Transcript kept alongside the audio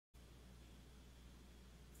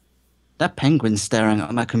That penguin's staring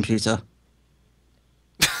at my computer.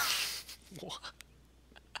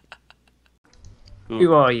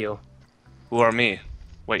 Who are you? Who are me?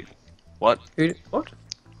 Wait, what? What?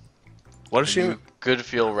 What is she? Good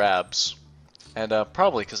feel Rabs. And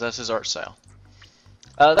probably because that's his art style.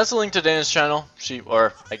 That's a link to Dayna's channel.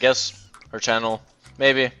 Or I guess her channel.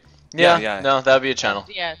 Maybe. Yeah. No, that would be a channel.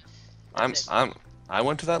 Yeah. I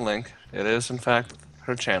went to that link. It is in fact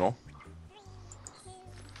her channel.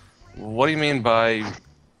 What do you mean by?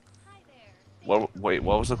 What? Wait,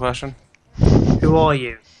 what was the question? Who are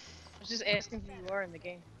you? I was just asking who you are in the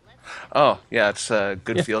game. Oh, yeah, it's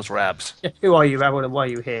Good Feels Rabs. Who are you, Rabble, and why are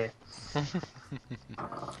you here?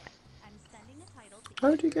 How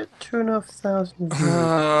did you get 2,500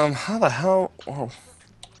 views? How the hell? Oh.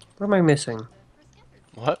 What am I missing?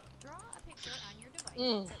 What?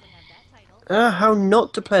 How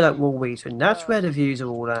not to play like Wolverine. That's where the views are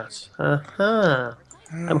all at.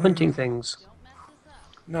 I'm hunting things.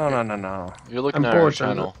 No. You're looking I'm at our bored,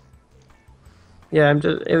 channel. Yeah,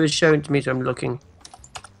 it was shown to me, so I'm looking.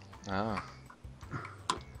 Ah.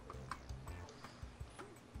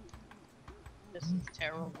 This is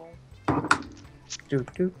terrible.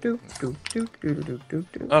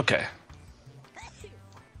 Okay.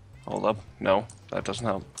 Hold up. No, that doesn't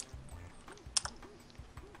help.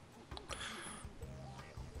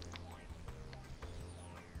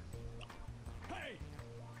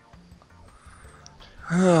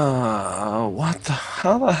 What the?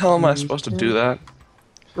 How the hell am I supposed to do that?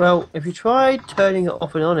 Well, if you try turning it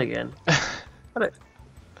off and on again, You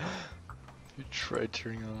tried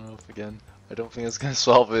turning it on off again. I don't think it's gonna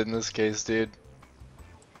solve it in this case, dude.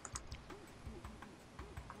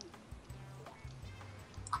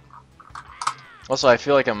 Also, I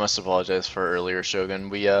feel like I must apologize for earlier, Shogun.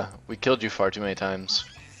 We killed you far too many times.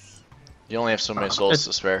 You only have so many souls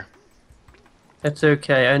to spare. that's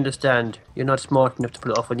okay. I understand. You're not smart enough to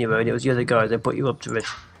put it off on your own. It was the other guys that put you up to it.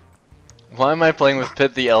 Why am I playing with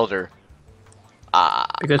Pit the Elder?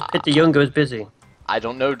 Because Pit the Younger was busy. I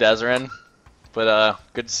don't know, Dazaran, but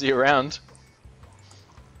good to see you around.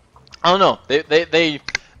 I don't know. They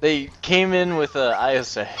came in with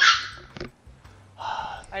ISA.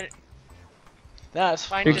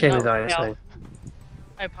 That's Mine Who did came not with work ISA? out.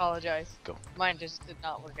 I apologize. Go. Mine just did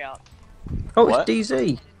not work out. Oh, What? it's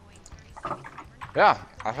DZ. Yeah,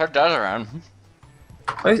 I've had Dazaran.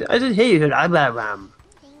 I did hear you said Abaram.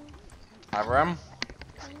 Abraham?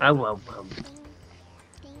 Abaram.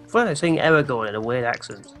 I thought I was saying Aragorn in a weird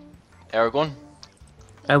accent. Aragorn?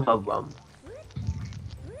 Abaram.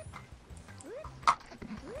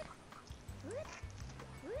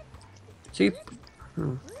 See?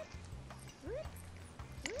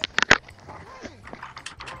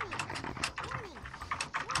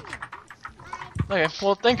 Okay,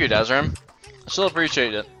 well, thank you, Dazaran. I still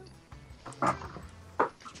appreciate it.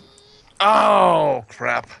 Oh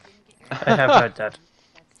crap! I have heard that.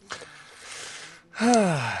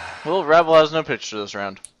 Well, Rabble has no pitch to this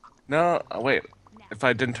round. No, wait. If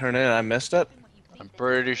I didn't turn it in, I missed it. I'm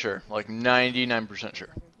pretty sure, like 99% sure.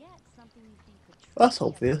 That's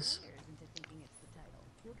obvious.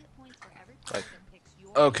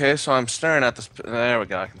 Okay, so I'm staring at this. There we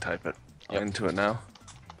go. I can type it Yep. into it now.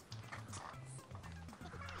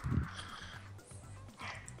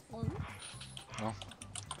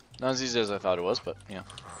 Not as easy as I thought it was, but yeah.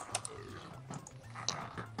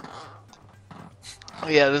 Oh,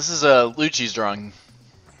 yeah, this is Lucci's drawing.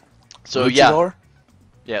 So Luchador?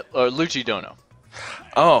 yeah, or Lucci Dono.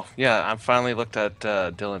 Oh yeah, I finally looked at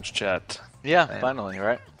Dylan's chat. Yeah, Man. finally,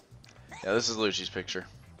 right? Yeah, this is Lucci's picture.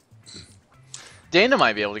 Dayna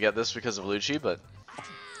might be able to get this because of Lucci, but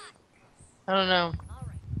I don't know.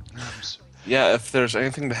 Yeah, if there's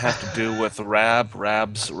anything to have to do with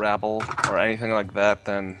Rabs, Rabble, or anything like that,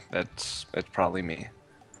 then it's probably me.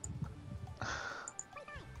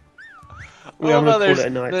 I'm no, gonna there's call it a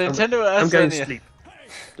night. the Nintendo I'm going to SNES. sleep.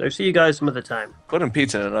 So see you guys some other time. Putting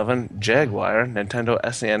pizza in an oven, Jaguar, Nintendo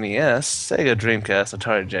SNES, Sega Dreamcast,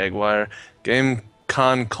 Atari Jaguar, Game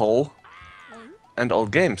Console, and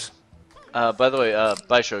old games. By the way,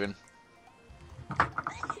 bye Shogun.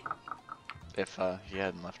 If he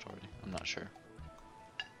hadn't left already, I'm not sure.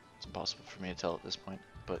 It's impossible for me to tell at this point,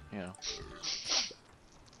 but you know.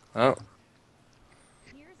 Oh.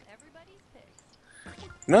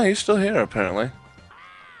 No, he's still here apparently.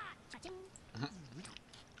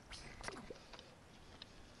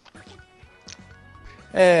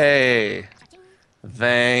 Hey,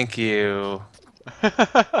 thank you.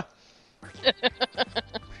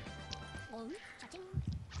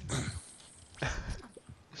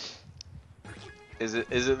 Is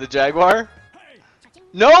it the Jaguar?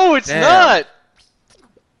 No, it's Damn. not.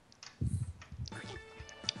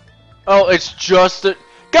 Oh, it's just a.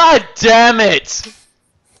 God damn it!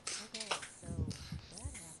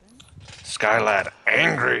 Skylad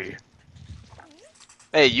angry.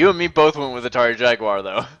 Hey, you and me both went with Atari Jaguar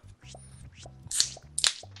though.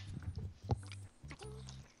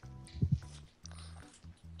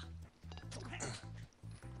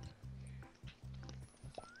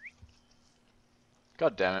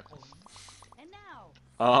 God damn it. And now,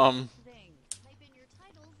 thing. Type in your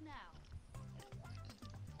titles now.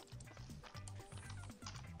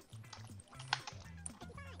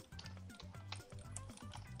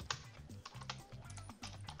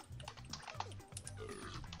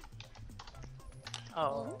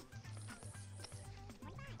 Oh.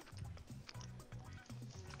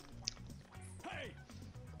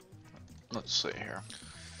 Let's see here.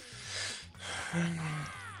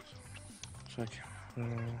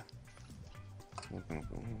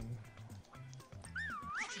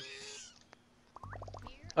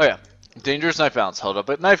 Oh yeah. Dangerous knife balance held up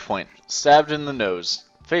at knife point. Stabbed in the nose.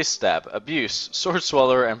 Face stab. Abuse. Sword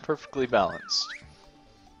swallower and perfectly balanced.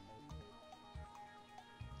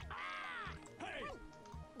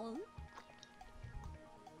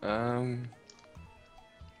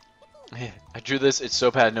 I drew this. It's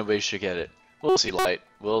so bad nobody should get it. We'll see, Light.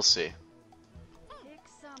 We'll see. Pick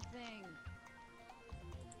something.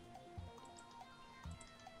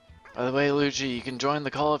 By the way, Luigi, you can join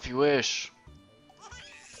the call if you wish.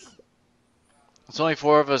 It's only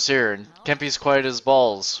 4 of us here, and Kempy's quiet as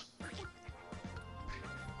balls.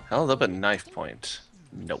 Held up at knife point.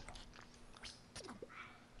 Nope.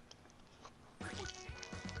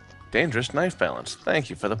 Dangerous knife balance. Thank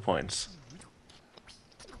you for the points.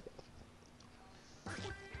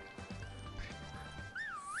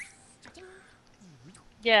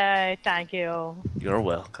 Yay, thank you. You're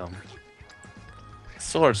welcome.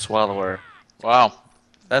 Sword swallower. Wow.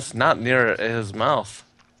 That's not near his mouth.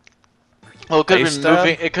 Well, it could have Face been stab?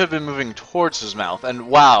 moving. It could have been moving towards his mouth, and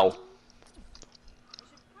wow.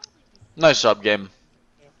 Nice job, game.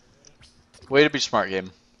 Way to be smart,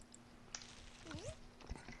 game.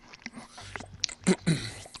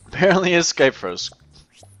 Apparently, his Skype froze.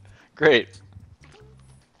 Great.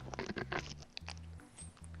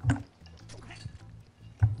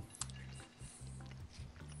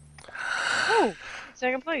 Oh,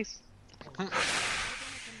 second place.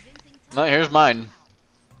 No, here's mine.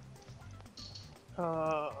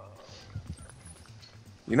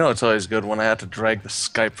 You know it's always good when I have to drag the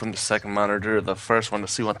Skype from the second monitor to the first one to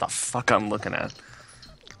see what the fuck I'm looking at.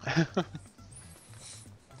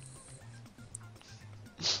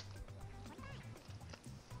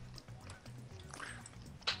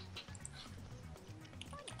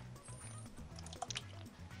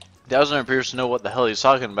 Dowser appears to know what the hell he's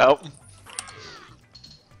talking about.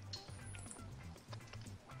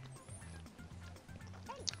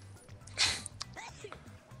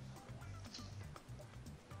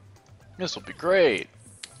 This will be great.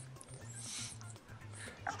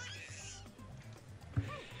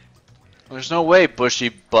 There's no way Bushy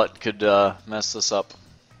Butt could mess this up.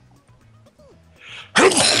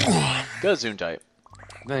 Go zoom type.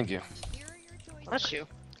 Thank you. Bless you.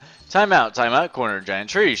 Timeout, corner,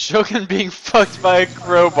 giant tree. Shogun being fucked by a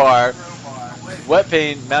crowbar. Wet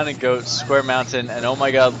paint, mountain goat, square mountain, and oh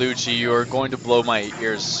my god, Lucci, you are going to blow my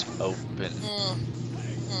ears open.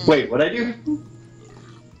 Wait, what'd I do?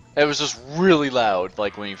 It was just really loud,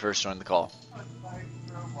 like when you first joined the call.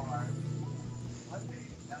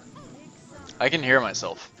 I can hear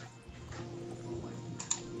myself.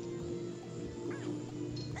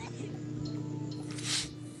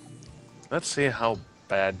 Let's see how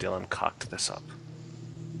bad Dylan cocked this up.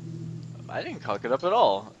 I didn't cock it up at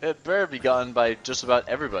all. It better be gotten by just about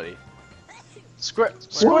everybody. Square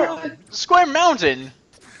mountain.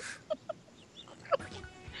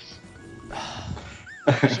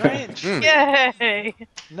 Giant tree. Yay!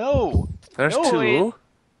 No. There's No, two.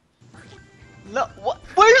 No. What?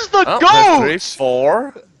 Where's the Oh, goat? there's 3,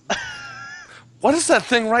 4. What is that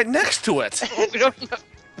thing right next to it? We don't know.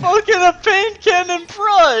 Fucking a paint can and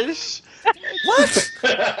brush. What?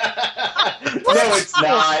 No, it's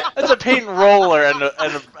not. That's a paint roller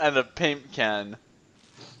and a paint can.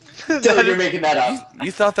 Dylan, you're making that up.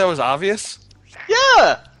 You thought that was obvious?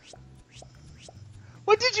 Yeah.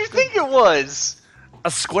 What did you think it was? A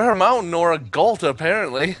square mountain or a gulp,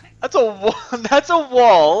 apparently. That's a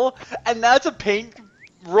wall, and that's a paint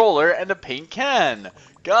roller and a paint can.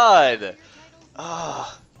 God.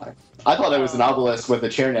 Ah. I thought it was an obelisk with a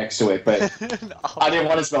chair next to it, but I didn't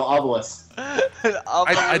want to spell obelisk.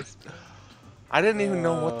 I didn't even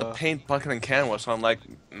know what the paint bucket and can was, so I'm like,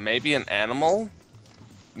 maybe an animal?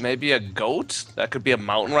 Maybe a goat? That could be a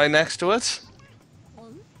mountain right next to it?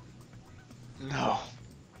 No.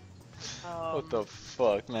 What the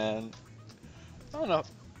fuck, man? I don't know.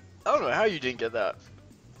 I don't know how you didn't get that.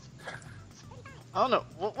 I don't know.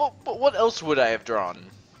 What else would I have drawn?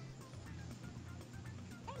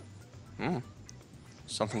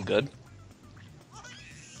 Something good.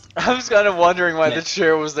 I was kind of wondering why the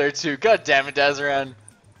chair was there too. God damn it, Dazaran.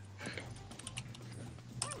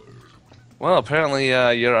 Well, apparently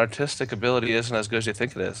your artistic ability isn't as good as you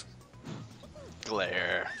think it is.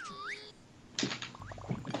 Glare.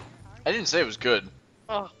 I didn't say it was good.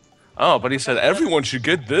 Oh, but he said everyone should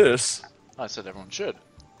get this. I said everyone should.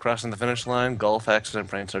 Crossing the finish line, golf accident,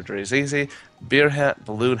 brain surgery is easy. Beer hat,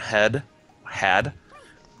 balloon head, had,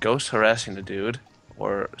 ghost harassing a dude,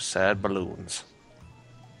 or sad balloons.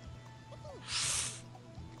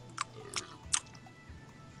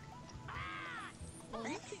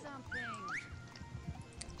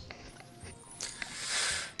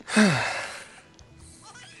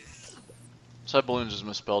 Sad balloons is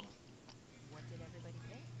misspelled.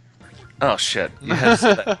 Oh shit! You had to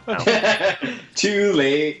say that now. Too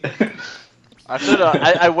late. I should.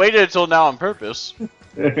 I waited until now on purpose.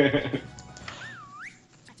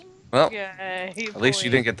 Well, Yay, at least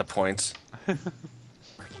you didn't get the points.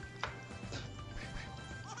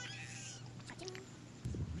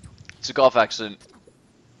 It's a golf accident.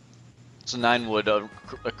 It's a 9-wood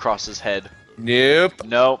across his head. Nope.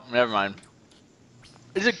 Nope, never mind.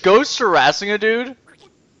 Is it ghost harassing a dude?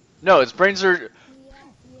 No, it's brains are.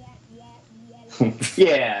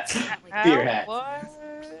 Yeah. Beer How? hat. What?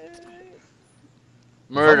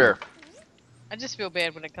 Murder. I just feel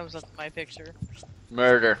bad when it comes up to my picture.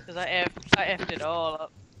 Murder. Because I effed it all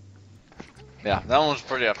up. Yeah, that one was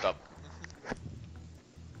pretty effed up.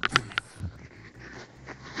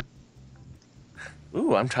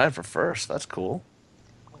 Ooh, I'm tied for first. That's cool.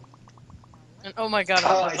 And oh my god,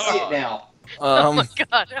 Oh, I'm I so see it now. Oh my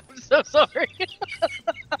god, I'm so sorry.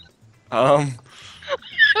 Um,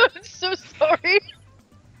 I'm so sorry.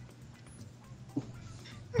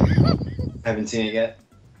 Haven't seen it yet.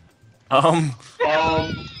 um,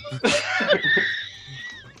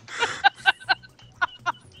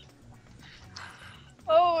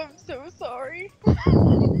 Oh, I'm so sorry.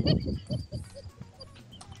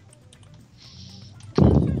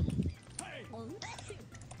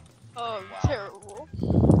 Oh, terrible.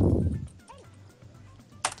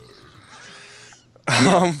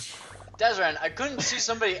 Dazaran, I couldn't see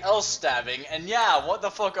somebody else stabbing, and yeah, what the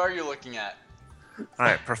fuck are you looking at?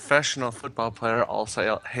 Alright, professional football player,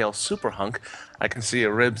 also hail super hunk. I can see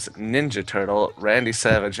your ribs, Ninja Turtle, Randy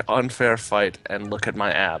Savage, unfair fight, and look at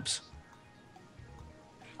my abs.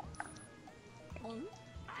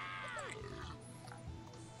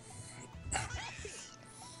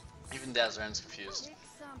 Even Dazaran's confused.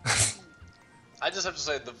 I just have to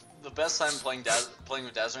say, the best time playing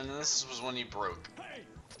with Dazaran in this was when he broke.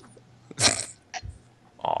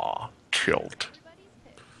 Aw, chilled.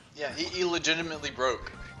 Yeah, he legitimately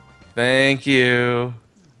broke. Thank you.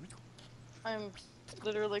 I'm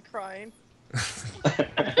literally crying.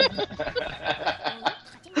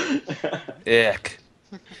 Ick.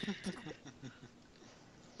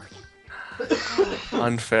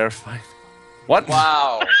 Unfair fight. What?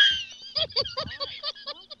 Wow.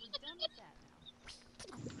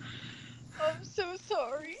 I'm so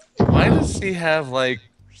sorry. Why does he have, like,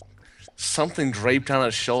 something draped on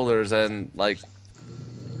his shoulders and, like,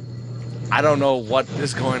 I don't know what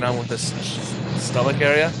is going on with his stomach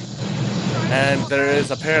area? And there is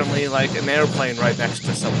apparently, like, an airplane right next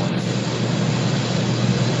to someone.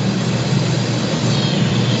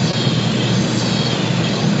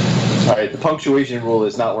 Alright, the punctuation rule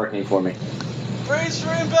is not working for me. Brace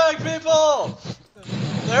for impact, people!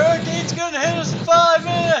 The hurricane's gonna hit us in 5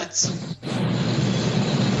 minutes!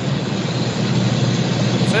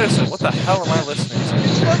 Seriously, what the hell am I listening to?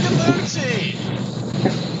 It's fucking Lucci!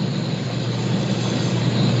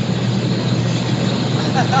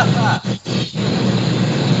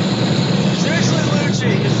 Seriously,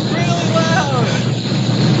 Lucci, it's really loud!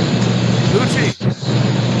 Lucci!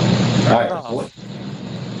 Alright,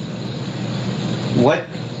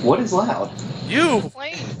 what is loud? You!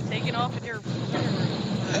 Plane taking off in your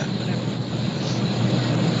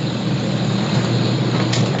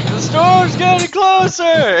The storm's getting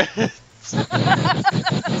closer!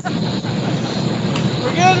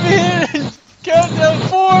 We're gonna be hitting countdown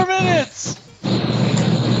 4 minutes!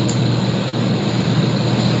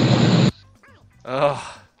 Ugh.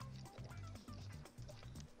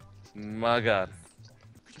 My god.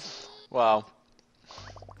 Wow.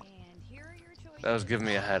 That was giving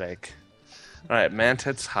me a headache. Alright, man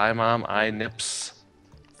tits, hi mom, eye nips,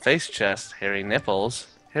 face chest, hairy nipples,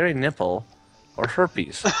 hairy nipple, or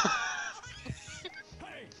herpes.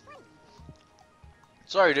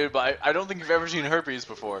 Sorry, dude, but I don't think you've ever seen herpes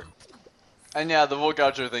before. And yeah, the Volt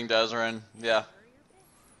Goucher thing, Dazran. Yeah.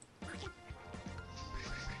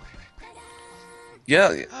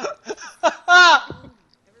 Yeah.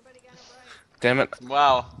 Damn it.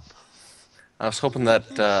 Wow. I was hoping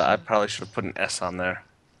that I probably should have put an S on there.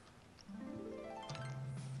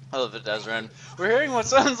 I love it, Dazran. We're hearing what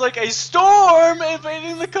sounds like a storm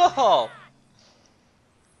invading the call.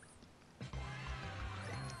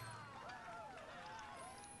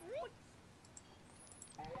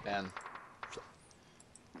 Man.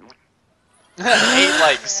 8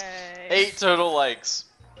 likes. Yay. 8 total likes.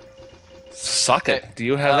 Suck it. Do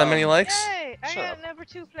you have that many likes? Yay! I Shut got number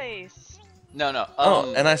 2 place. No, no.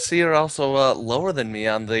 Oh, and I see you're also lower than me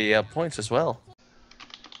on the points as well.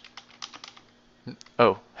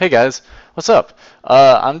 Oh, hey guys, what's up?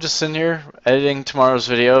 I'm just sitting here editing tomorrow's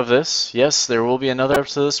video of this. Yes, there will be another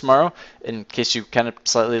episode of this tomorrow, in case you kind of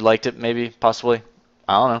slightly liked it, maybe, possibly.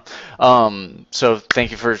 I don't know. So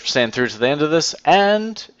thank you for staying through to the end of this,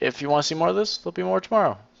 and if you want to see more of this, there'll be more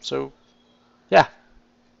tomorrow. So, yeah.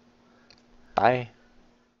 Bye.